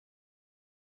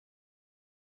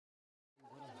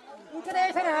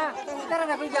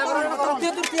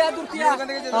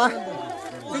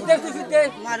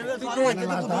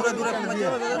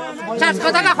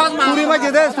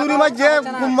Suri maje,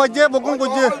 kumaje, bokun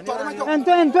koje.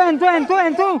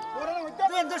 Entu.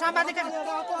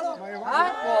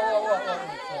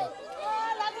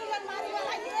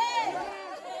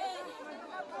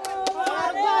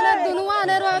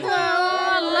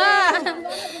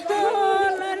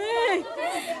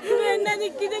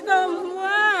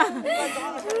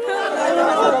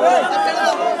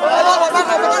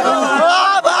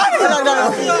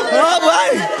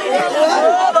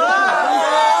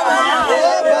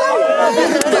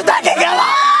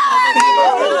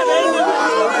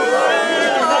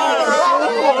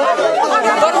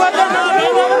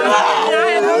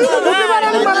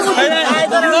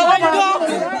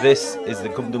 This is the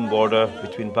Kumdum border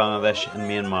between Bangladesh and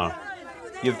Myanmar.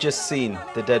 You've just seen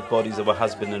the dead bodies of a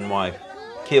husband and wife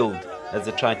killed as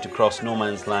they tried to cross no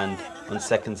man's land on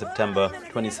 2nd September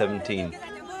 2017,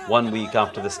 1 week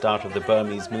after the start of the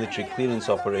Burmese military clearance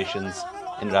operations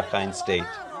in Rakhine State.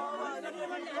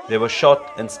 They were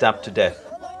shot and stabbed to death,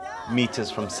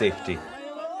 meters from safety.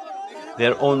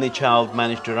 Their only child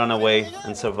managed to run away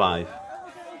and survive.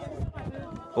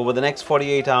 Over the next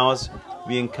 48 hours,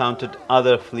 we encountered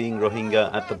other fleeing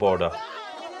Rohingya at the border.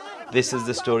 This is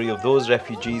the story of those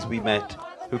refugees we met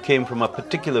who came from a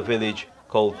particular village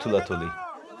called Tula Toli.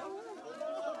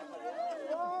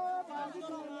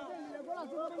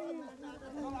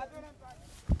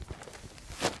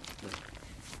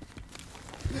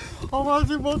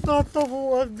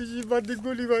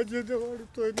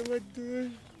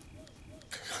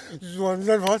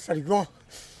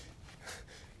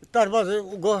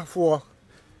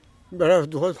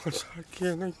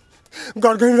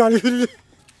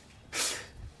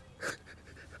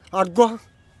 Argo,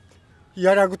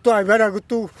 Yaragutu,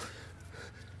 Ivaragutu,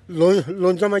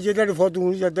 Lonjamajeta for the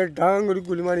Dang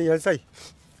Gulimani Yasai.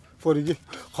 For the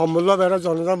Homola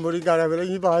Verazon, Moriga,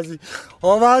 Ibazi,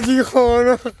 Ovazi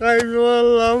Hono, I will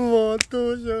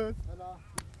Lamoto.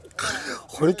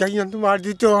 Hurricane to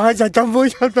Mardito, I said,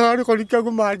 Hurricane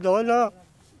Mardona.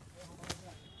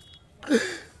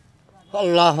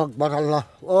 Allah Akbar Allah,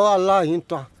 oh Allah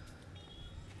into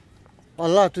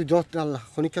Allah to just Allah,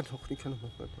 Honikan.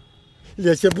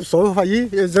 Yes, you saw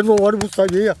Hayi, is that what was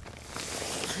Savia?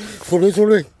 For this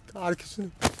only Arkison.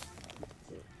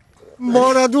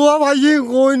 Moradua Hayi,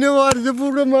 going over the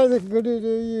Purama.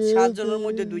 Sajo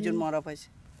Moja Dujan Marapais.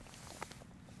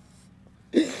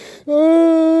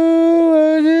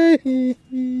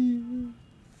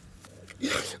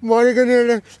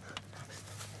 Morgan.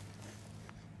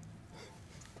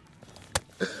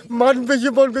 Man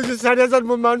baseball because Saras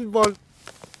and man ball.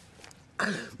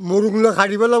 Murungla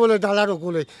Haribala will a dollar of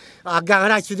Gule. A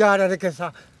Garachida and a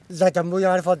Casa.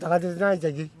 Zatambuya for the other night.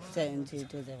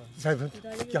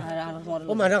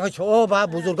 Oh, my gosh, oh,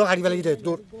 Babuzo Haribala.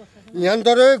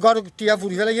 Yandore got Tia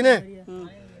Furivella.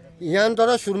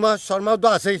 Yandora Surma Sarma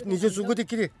Dase,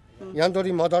 Nijusuguti.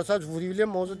 Yandori Madarsa, Furilia,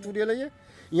 Moses Furiela.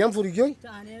 Yan Furijo,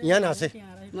 Yanase.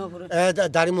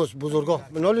 Darimus Buzurgo.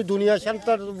 Noli Dunia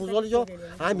Shantar Buzolio,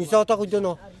 I miss out of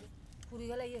Jono.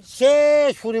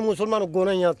 Say, Furi Musulman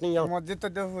Gona Yatni. What did the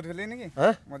Furlini?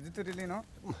 What did you know?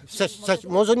 Such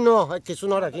Mozono,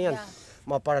 Kisunora again.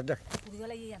 My partner.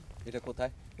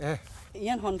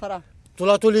 Ian Honfara.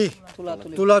 Tula Toli,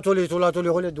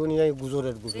 Holy Dunia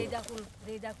Guzur.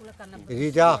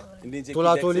 Rida,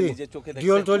 Tula Toli,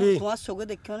 Diol Toli.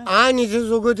 I need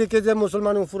to go to the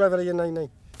Musulman forever in 99.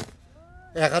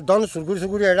 I had done so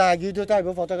good. I give the type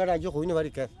of photograph you never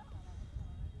can.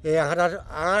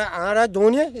 Ara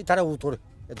Donia, Itara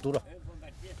Dura.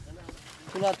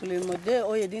 Tula Toli Mode,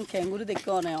 or you didn't kangaroo the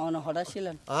corner on a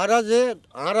Hodashilan. Ara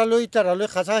Loitara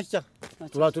Hasasha,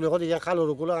 Tula Toli,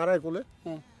 Yakalo, Aracule.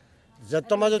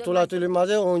 Zatomazo Tula Toli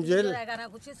Maze on jail.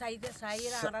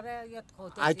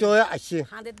 I told her, I see.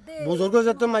 Buzurgo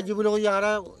Zatomajibu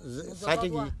Yara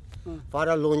Satigi.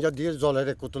 Para Lonja dear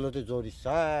Zola Cotolo Zori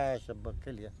Sash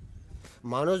Bakelia.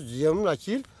 Manos Zium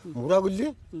Lachil,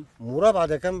 Muraguli,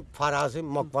 Murabadakam, Farasi,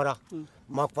 Makpara,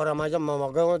 Makpara Maja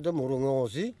Mamaga, the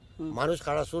Murungosi, Manus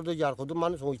Karasu, the Yarko,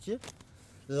 Manus Hochi,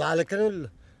 Lalakan,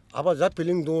 Abaza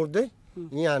Pilling Dorde,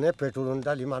 Niane, Petrun,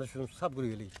 Dalimanus,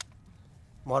 Subgrilli.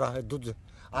 Mara Dud.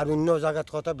 I don't know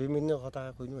Zagatota, Bimino,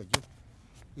 Hota,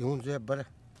 you won't say better.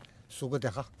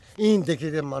 Sugadeha,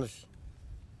 indicated Manus.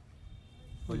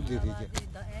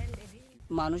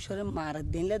 মানুষের মার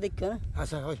দিনলে দেখো না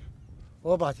আচ্ছা হয়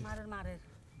ও বাতি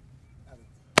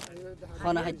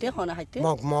হনা হাইতে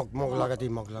mug লাগাতি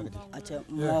আচ্ছা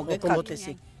মগে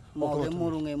কাটতেছি মগে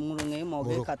মুরুঙে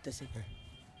মগে কাটতেছি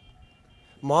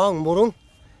মগ মুরুং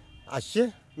আসছে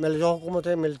মিলিটারি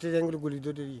হুকুমতে মিলিটারি এগুলো গুলি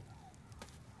ধরে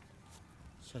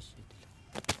শেষ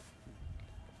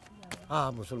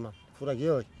মুসলমান পুরা কি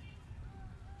হয়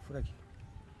পুরা কি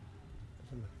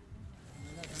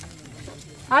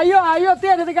ayo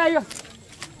tiada dekat ayo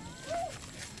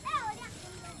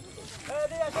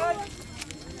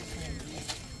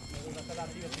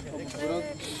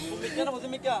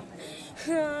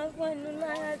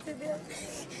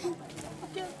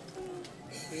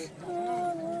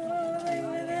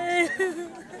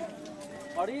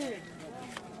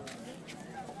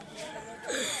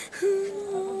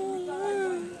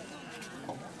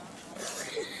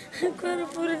Kalau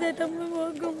pura jatuh mau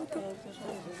kamu tu.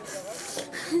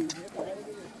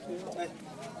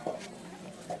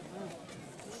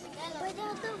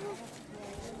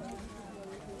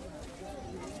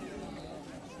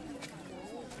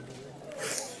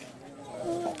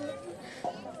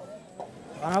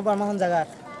 Anak bermakan jagat.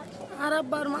 Arab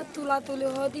bermak Tula Toli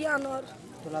hodi anor.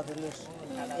 Tula Toli.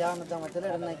 Ya anak jamat tuli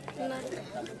ada naik.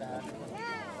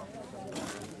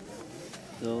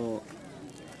 তো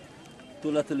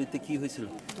তুলা তুলিতে কি হয়েছিল?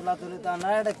 Tula Toli tu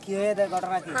anak ada kiri ada kotor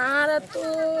lagi. Arab tu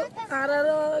Arab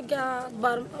क्या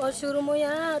बर शुरू में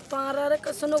यहाँ तो Arab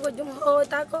कसनो को जो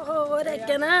होता को हो रहा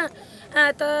है ना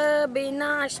आता बिना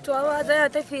अस्टवा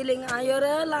आता फीलिंग आयो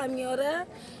रे लामियो रे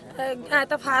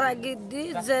आता फारा गिद्दी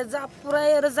जजा पूरा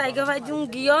यार जायगा वाजुं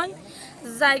गियों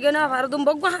जायगा ना फारा तुम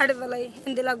बग्गो हाड़े वाला ही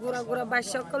इंदिला गुरा गुरा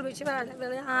बाशकल बिची हाड़े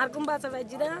वाला ही आरकुम बासा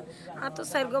वाजिरा आतो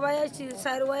सरगो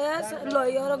वाया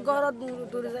लॉयर गौर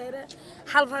दूर जाए रे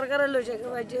हाल फरकर लो जाएगा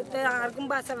वाजी ते आरकुम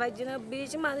बासा वाजिना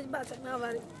बीच मानिस बासा ना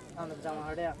वाली Anak jamat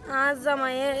ada ya. आज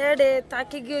जमाये एडे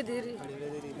ताकि गियो दिरी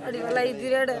अड़ी वाला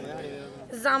इधर एडे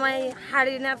जमाये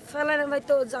हाड़ी ना फलाने भाई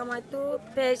तो जमाये तो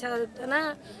पैसा होता ना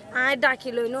आए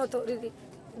डाकिलो नो तो रिदी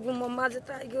गुम्मा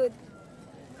जता गियो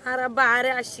आरा बाहर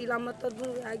आशीला मत तो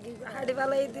दूर आगे हाड़ी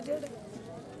वाला इधर एडे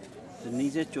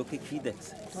নিজের চোখে কি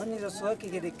দেখছে? Tuh ni sesuai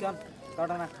kiki dikan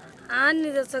kotor na. आन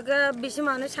नहीं जैसे कि बिशी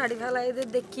माने शादी वाला इधर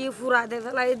देखी फुरादे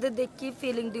वाला इधर देखी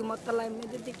फीलिंग दी मत लाई में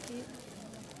इधर देखी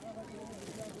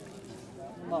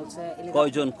Bolsa ini.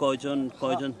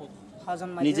 কয়জন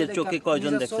নিজের চোখে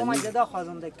কয়জন দেখছেন? Semua jadi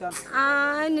khajan dikan.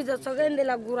 आन नहीं जैसे कि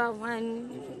इंदला गुरा वान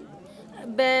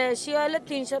बेशियाले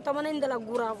 300 तो मने इंदला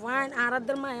गुरा वान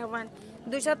आराधर माया वान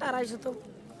 200 300 तो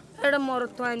एडा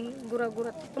मोरतवान गुरा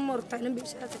गुरा तो मोरतवान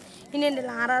बिशाते इन्हें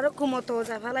इंदला आराधर कुमतो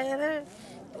जा फला यार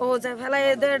ओ जा फला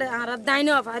इधर आराध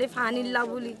दाइनो अफारी फानी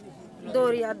लाबुली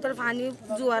दोरिया दर फानी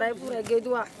जुआरा पूरा गे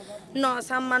दुआ नौ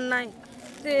सामान नहीं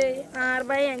ते आर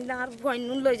भाई इंदार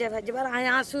भोइनुन लो जा भाजी बार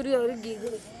आया सूर्य और गी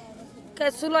गई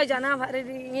कैसे लो जाना हमारे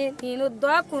ये नो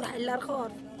दो कुराइलर खौर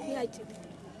ये आई चीज़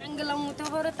अंगला मुझे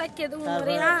बोले तक के दो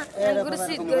मरे हाँ अंगूर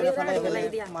सीट करे अंगला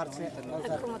दिया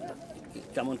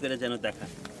কেমন করে যেন দেখা?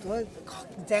 Tuh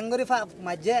jenggot ifa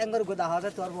maja jenggot gue dah ada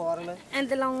tuh orang orang le.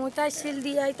 अंदला मुझे शिल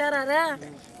दिया इतारा रे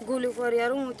गुली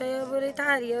कोरियारू मुझे बोले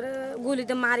तारी यार गुली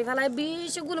तो मारी वाला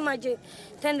बीच गुली माजे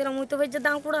तेंदरा मुझे बच्चा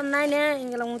दांग पुरा नहीं ने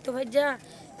अंगला मुझे बच्चा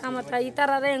कामता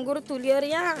इतारा रे अंगूर तुलियर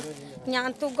या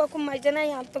यहाँ तो गो कुमाजे ना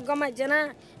यहाँ तो गो माजे ना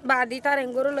बादी तार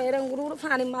अंगूर लोयर अंगूर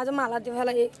फानी माजे माला दे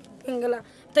वाला अंगला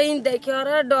तो इन देखिए और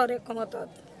डरे कमता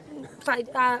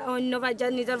फाइट अन्य फाइट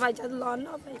निजर फाइट लॉन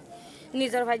ना फाइट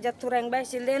निजर भाई जब तुरंग बाय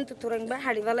सिलेन तो तुरंग बाय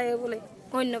हाड़ी वाला ये बोले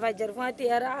अन्य भाई जब वहाँ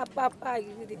तियारा आप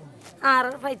आगे भी आर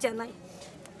भाई चना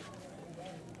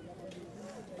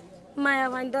माया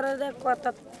भाई दर्द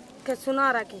कोता के सुना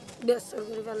रखी बेसर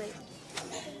गुरी वाला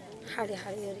हाड़ी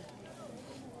हाड़ी यारी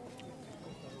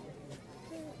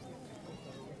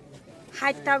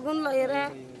हाथ तागुन लोयरे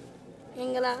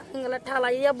इंगला ठाला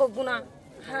या बबुना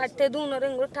हाथे दून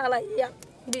रेंगुर ठाला या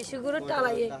बिशुगुरु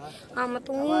टालाये आम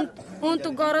तो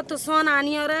गौर तो सोन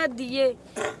आनी और दिए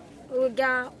वो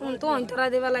क्या तो अंतरा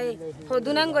दे वाला है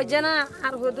होदुना गजना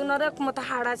आर होदुना रे मत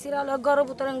हाड़ा सिरा लो गौर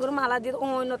पुत्र गुरु माला दे ओ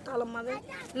नो ताल मागे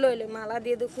लोले माला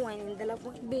दे दो फुआइन देला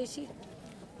बेसी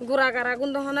गुरा करा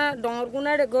गुंद होना डोंगर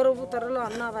गुना रे गौर पुत्र लो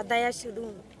अन्ना बदाया सिदु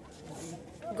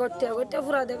गोटे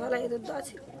पूरा दे वाला है तो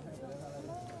दासी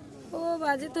ओ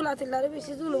बाजी तुला तिलारे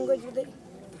बेसी जुलुंग जुदे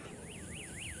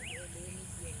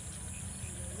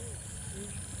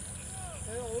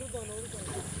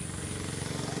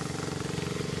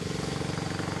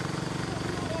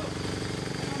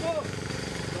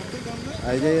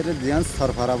আইজে এর জিয়ান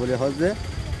সরফারা বলে হজে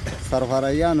সরফারা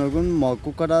ইয়া নগুন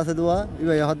মকুকাটা আছে দোয়া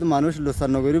ইবা ইহাত মানুষ লসার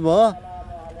নগরিব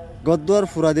গদ্দুয়ার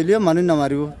ফুরা দিলিও মানুষ না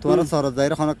মারিব তোমার সরদ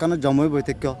যাইরা খনকান জমই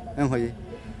বইতেক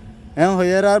এম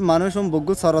হয়ে আর মানুষ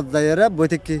বগু সরদ যাইরা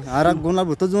বইতেক আর গুনার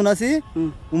বুত জুন আছি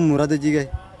মুরাদে জিগাই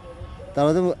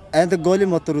তারপরে এতে গলি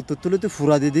মতর তুলতে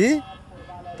ফুরা দিদি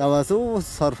তাবাসু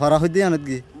সরফারা হই দি আনত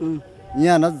গি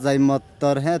ইয়ানত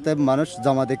জাইমতর হ্যাঁ তে মানুষ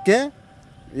জমা দেখে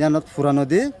ইয়ানত ফুরানো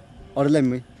দি অড়লাই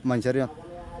মানুষের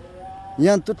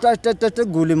ইয়ান তো টাচ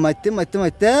গুলি মারতে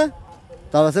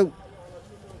তার পাশে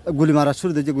গুলি মারা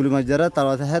শুরু দিয়েছে গুলি মার যারা তার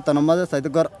পাশে হ্যাঁ তার মাঝে চাইতে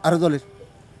ঘর আরো জলের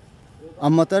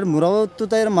আমার তার মুরাও তো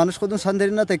তাই মানুষ কত শান্তি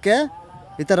না থেকে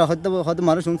ইতারা হয়তো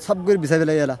মানুষ সব করে বিচাই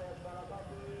ফেলাই এলা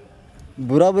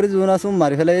বুড়া বুড়ি জোন আসুন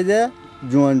মারি ফেলাই যে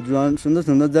জোয়ান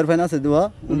সুন্দর যার ফাইন আছে দেওয়া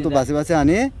তো বাসে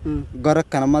আনি ঘরের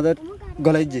খানার মাঝে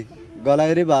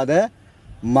গলাইরি বাদে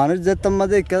মানুষ যেতাম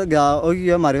মাঝে ওই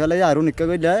মারি ফেলাই আরো নিকা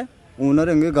গেলে উনার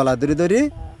এঙ্গে গলা ধরি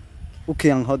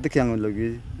খিয়াং হতে খিয়াং লগি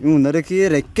উনারে কি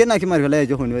রেখে নাকি মারি ফেলাই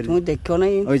যে শুনি তুমি দেখো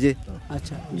নাই ওই যে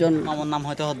আচ্ছা জন আমার নাম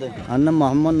হয়তো হদে আর নাম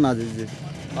মোহাম্মদ নাজির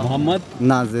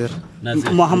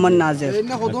মোহাম্মদ নাজির এই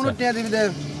না কতনো টিয়া দিবি দে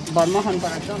বর্মা খান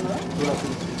পাড়া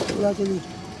তুলা চলি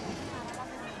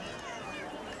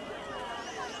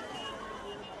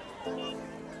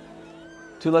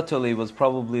Tula Toli was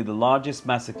probably the largest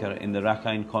massacre in the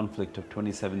Rakhine conflict of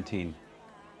 2017.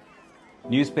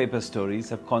 Newspaper stories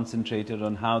have concentrated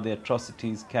on how the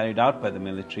atrocities carried out by the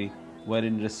military were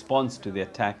in response to the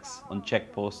attacks on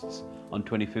checkposts on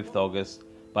 25th August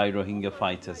by Rohingya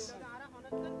fighters.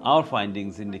 Our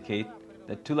findings indicate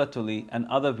that Tula Toli and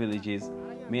other villages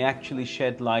may actually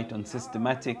shed light on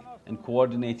systematic and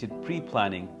coordinated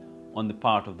pre-planning on the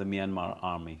part of the Myanmar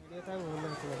army.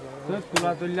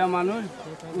 Tula Toli মানুষ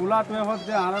উলাতে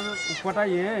হচ্ছে আর উপটা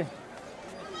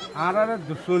আর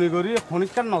দুশনি করি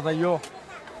খনিকার ন যাইও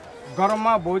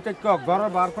গরমা বইতে গর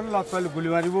বার করে লতাইলে গুলি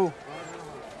মারিব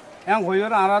এং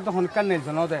হইর আর তো খনিকার নেলছ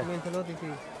নদে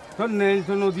তো নেলছ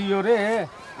নদী রে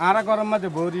আর গরমা দে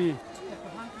বরি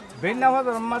বেনা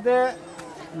গরমাতে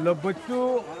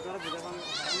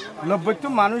লব্বচু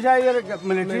মানুষ আইর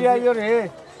মিলিটারি আইর রে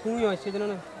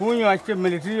কুই আসছে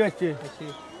মিলিটারি আসছে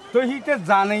তো হিতে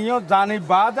জানি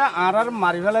বাদ আর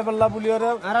মারি ফেলাই বললা বলি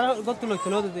আর গত্তু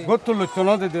লক্ষণ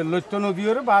লক্ষণ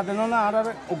দিয়ে বাদ না আর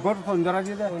গর সঞ্জরা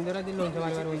দিয়ে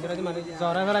মানে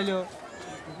জরা ফেলাইলো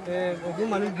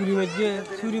মানুষ গুলি মারছে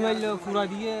ছুরি মারলো ফুরা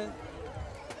দিয়ে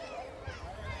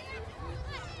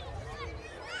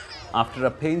After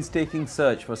a painstaking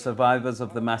search for survivors of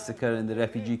the massacre in the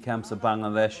refugee camps of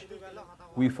Bangladesh,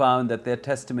 we found that their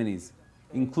testimonies,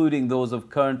 including those of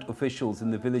current officials in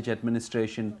the village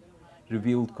administration,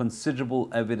 revealed considerable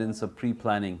evidence of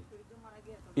pre-planning.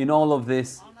 In all of this,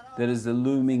 there is the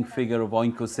looming figure of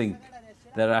Oinko Singh,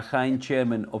 the Rakhine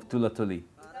chairman of Tula Toli.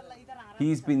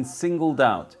 He's been singled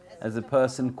out as a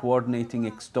person coordinating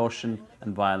extortion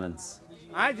and violence.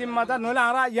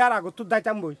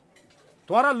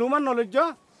 তোরা লুমান knowledge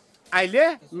আইলে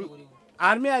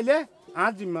army আইলে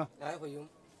আর জিম্মা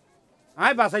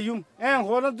I বাসাইম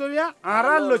হল দরিয়া আর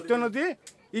লইতো নদী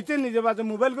ইতে নিজে বাজে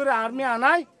mobile করে আর্মি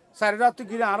আনাই সারি রাত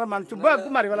গিয়ে আর মানুষ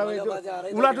মারি ফেলা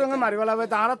উলাটঙ্গে মারি ফেলা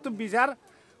আর তো বিচার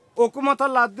হুকুমত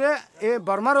লাদ দে এ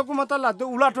বর্মার হুকুমত লাদ দে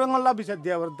উলাটঙ্গল্লা বিচার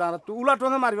দিয়া দাঁড়া তো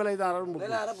উলাটঙ্গে মারি ফেলাই দাঁড়ার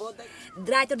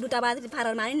রাত 2টা বাজে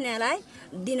ফারার মানি নেলাই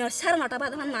দিনের 9:30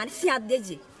 বাজে মানি সিয়াদ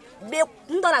দেজি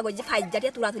বেকুন্দরা গজি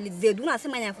ফাইজাটিয়া তুলা তুলি যেদুন আছে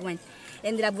মাইয়া ফুয়াইন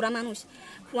এন্দিরা বুড়া মানুষ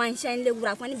ফুয়াইন শাইনলে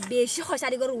বুড়া ফুয়াইন বেশি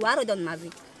খসারি করে ওয়ার ওই দন মাঝি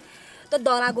তো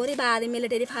দরা গরি বাদে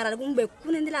মিলিটারি ফারার গুম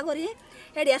বেকুন এন্দিলা গরি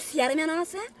এডিয়া সিয়ার মেনা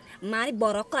আছে মানি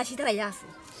বড় ক্লাসি তারাই আছে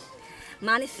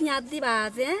মানি সিয়াদ দি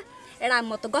বাজে এরা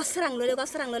মতো গসরাং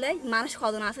ললে মানুষ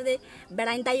কজন আছে দে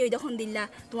বেড়াইন তাই ওই যখন দিল্লা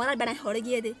তোমার বেড়াইন হরে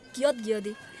গিয়ে দে কিয়ত গিয়ে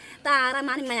দে তা আর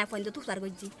মানি মায়া ফুয়াইন তো তুলার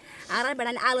গজি আর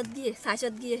বেড়াইন আলত গিয়ে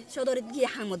সাইসত গিয়ে সদরিত গিয়ে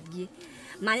হামত গিয়ে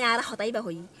মানে আর হতাইবা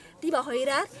হই তিবা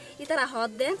হইরার ইতারা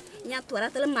হদ দে ইয়া তোরা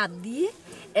তলে মাত দি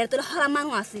এর তলে হরা মানু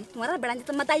আছে তোরা বেড়ান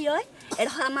তো মাতাই হয় এর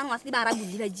হরা মানু আছে বারা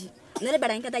বুদ্ধি ভাজি নলে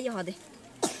বেড়ান কা দাই হদে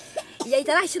ইয়া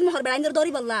ইতারা হিসেব মহর বেড়ান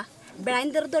দরি বললা বেড়ান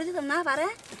দরি তো না পারে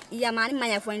ইয়া মানে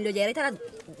মায়া ফোন লো যায় তারা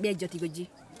বেজ্জতি গজি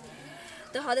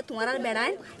তো হদে তোরা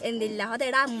বেড়ান এন্দিল্লা হদে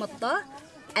এরা মত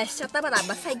একসাথে বা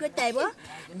রাব্বা সাই গই তাইব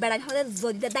বেড়ান হদে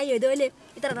যদি দাই হইলে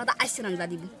ইতারা দাদা আইসরান দা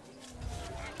দিব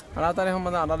তাৰে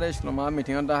সম্বন্ধে আদালে ইছলামা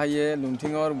মিটিঙত হাইয়ে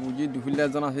লুণ্ঠিঙৰ বুজি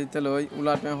দুখিলাজন আছে লৈ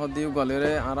উলাটে সদিও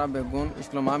গলেৰে আৰা বেগুন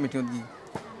ইছলামা মিটিঙত দি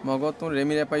মগত তো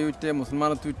ৰেমিৰে পাই উঠে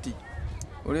মুছলমান তুটি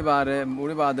উৰি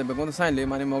বাদে বেগুন চাইলে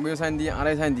মানে মগিও চাইন দি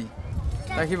আৰে চাইন দি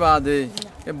তাকি বাদে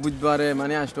এ বুধবাৰে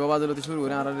মানে 8 বাজলতে শুরু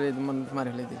করে আৰে মাৰি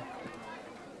ফেলাই দি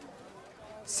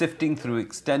Sifting through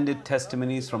extended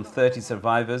testimonies from 30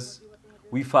 survivors,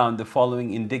 we found the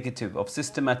following indicative of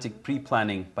systematic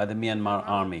pre-planning by the Myanmar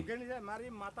army.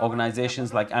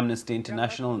 Organizations like Amnesty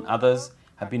International and others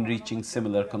have been reaching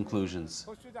similar conclusions.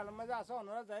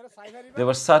 There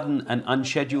were sudden and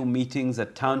unscheduled meetings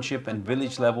at township and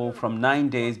village level from 9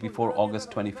 days before August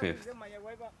 25th.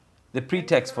 The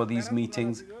pretext for these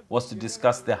meetings was to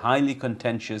discuss the highly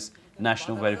contentious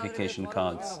national verification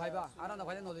cards.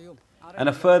 And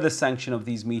a further sanction of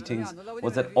these meetings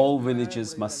was that all villagers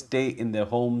must stay in their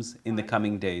homes in the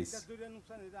coming days.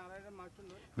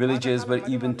 Villagers were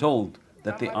even told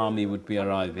that the army would be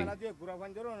arriving.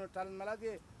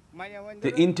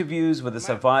 The interviews with the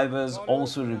survivors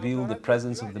also revealed the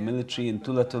presence of the military in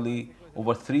Tula Toli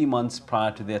over 3 months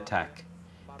prior to the attack.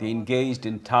 They engaged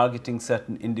in targeting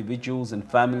certain individuals and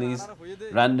families,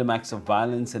 random acts of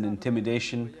violence and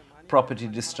intimidation, property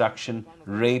destruction,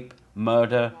 rape,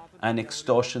 murder, and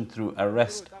extortion through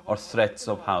arrest or threats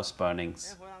of house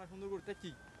burnings.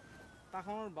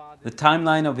 The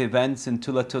timeline of events in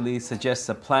Tula Toli suggests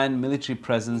a planned military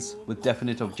presence with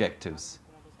definite objectives.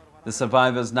 The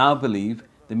survivors now believe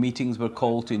the meetings were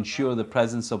called to ensure the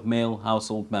presence of male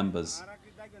household members.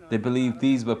 They believe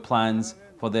these were plans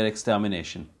for their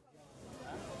extermination.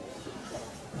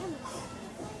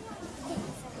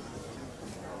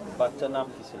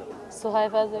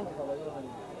 Sohaifa.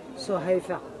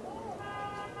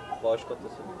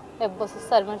 Ebbosu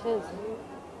sarmash হয়েছে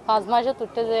 5 মাসে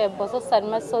তুটে যায় এবছর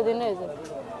 4 মাস 6 দিন হয়েছে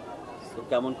তো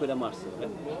কেমন করে মারছে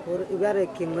ওর এবারে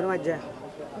কিংবার মাঝে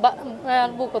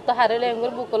বুকো তো হারেলে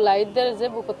এঙ্গল বুকো লাইট দেয় যে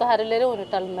বুকো তো হারেলে ওনে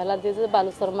টাল মেলা দিয়ে যে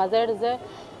বালুসর মাঝে যে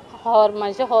হর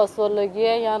মাসে হসর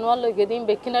লাগিয়ে ইয়ানওয়াল লাগিয়ে দিন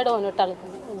বেকিনাড় ওনে টাল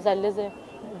জালে যে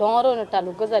ডর ওনে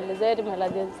টালুকে জালে যে মেলা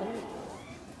দিয়েছে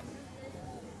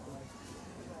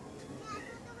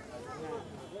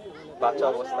বাচ্চা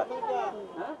অবস্থা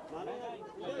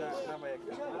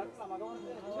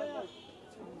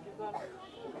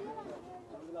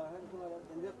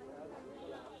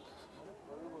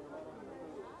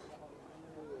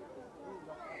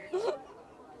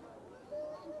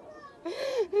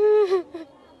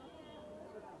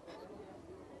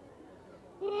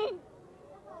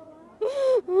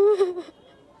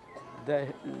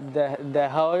The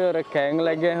how you're carrying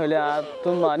like a hula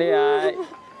to money. I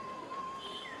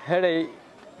had a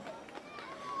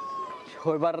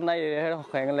Hobarna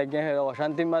hang like a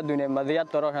Shantima Dune Madia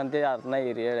Toro Shanti at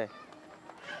night.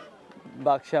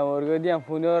 Baksha Morgadian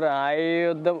Funor,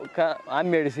 I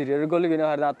made a serial goal in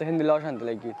her not in the Loshan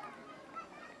like it.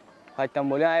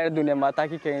 Hatamola Dune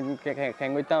Mataki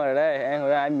can with town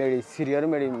and I made a serial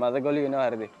made Mother Goli in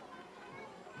her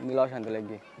in the Loshan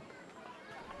like it.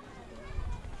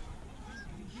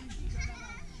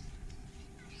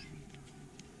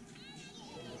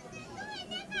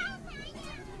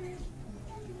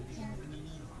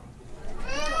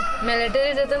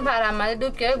 Military যেতন ফারামালে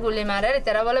ঢুকে গুলি মারে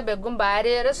তেরা বলে বেগুম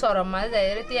বাইরে এর সরমালে যায়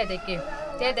রে তিয়া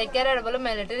দেখে আর বলে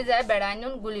মিলিটারি যায়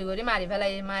বেড়াইনুন গুলি করে মারি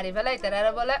ফেলাই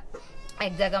তেরা বলে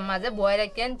এক জায়গা মাঝে বয়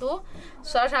রাখেন তো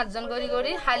 6-7 জন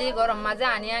করি খালি গরম মাঝে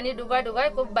আনি ডুগাই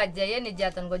খুব বাজ্জাইয়ে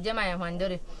নির্যাতন করছে মায়া ফান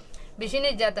ধরে বেশি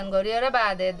নির্যাতন করি ওরা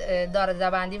বাদে দরজা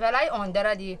বাঁধি ফেলাই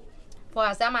অন্ধরা দিয়ে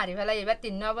পয়সা মারি ফেলাই এবার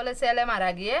 3 বলে ছেলে মারা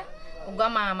গিয়ে উগা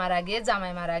মা মারা গিয়ে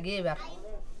জামাই মারা গিয়ে এবার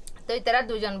তো ইতারা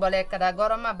দুজন বলে একটা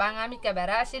গরম বাঙামি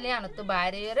কেবারা আসিলি আনো তো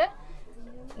বাইরে এরে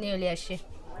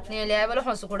নিউলিয়া বলে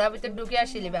হসুকুড়া ভিতরে ঢুকে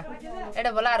আসিলিবা এটা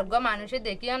বলে আরোগ্য মানুষে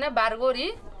দেখি অনে বার করি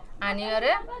আনি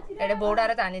ওরে এটা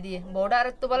বৌডারে টানি দিয়ে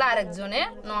বৌডারে তো বলে আরেকজনে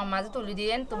নমাজে তুলি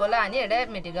দিয়ে তো বলে আনি এটা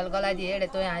মেডিকেল গলা দিয়ে এটা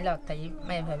তো আইলে অথাই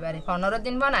মাই ভাবারে 15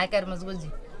 দিন বন আইকার মজগুজি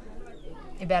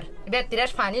এবার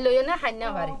 30 পানি লইও না খাইনা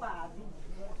পারে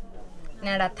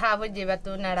নেড়া থা হইজি বা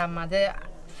তো নেড়া মাঝে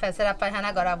ফেসরা পায়খানা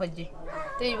করা হইজি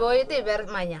তো এই বইতে এবার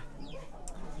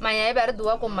মায়া এবার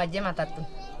দুয়া কম মাঝে মাথার তো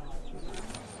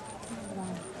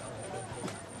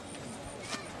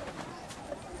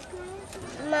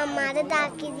মামারে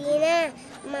ডাকি দিয়ে না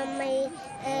মামাই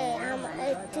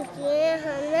তুকিয়ে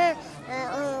হনে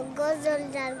গজল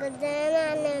জার গজে না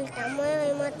নেলটা মই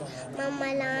হই মত মামা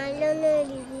লাইলো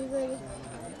নেলি করি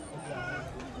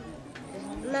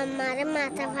মামারে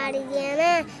মাথা ফাড়ি দিয়ে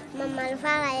না মামার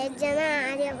ফাড়াইয়ের জন্য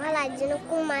আরিয়া ফাড়ার জন্য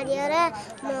কুমারিয়ারা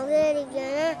মগেরি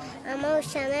গিয়ে না আমার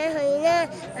উৎসানে হই না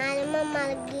আর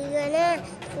মামার গিয়ে না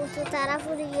পুতু তারা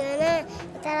ফুরি গিয়ে না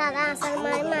তারা আসার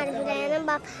মারি ফিলাই না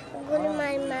বাপ গুলি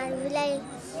মারি ফিলাই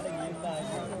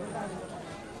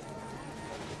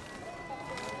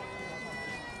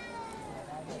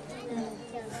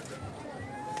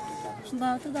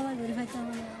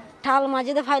ঠাল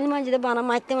মাঝে ফাইল মাঝে বানা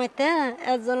মারতে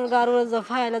একজন গারুর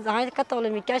ফাইল যাই তলে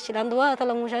মিকা ছিলাম দোয়া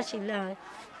তাহলে মুসা ছিল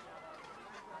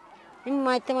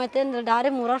মারতে ডারে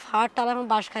মুরার ফাট টাল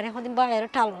বাস খারে বাইরে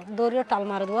টাল দৌড়িয়ে টাল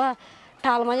মারে দোয়া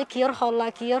টাল মাঝে কিয়র হল্লা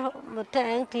কিয়র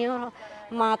ট্যাং কিয়র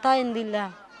মাথা এন দিল্লা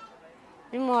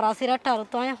মরাসিরা টাল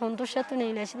তো আমি সন্তোষ তো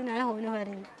নেই সেদিন আমি হই না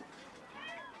পারি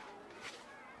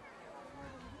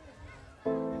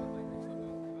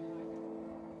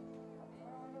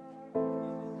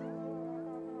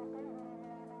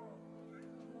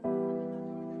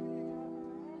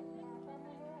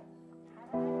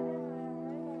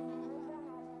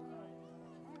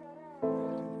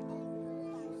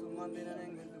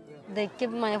देख के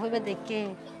माया हुई मैं देख के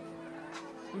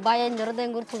बाय अंदर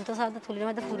देंगुर तुल तो साथ तुली ना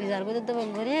मत फूरी जार को तो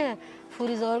बेंगुरी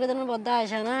फूरी जार को तो ना बद्दा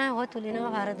आशा ना हो तुली ना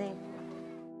भारत है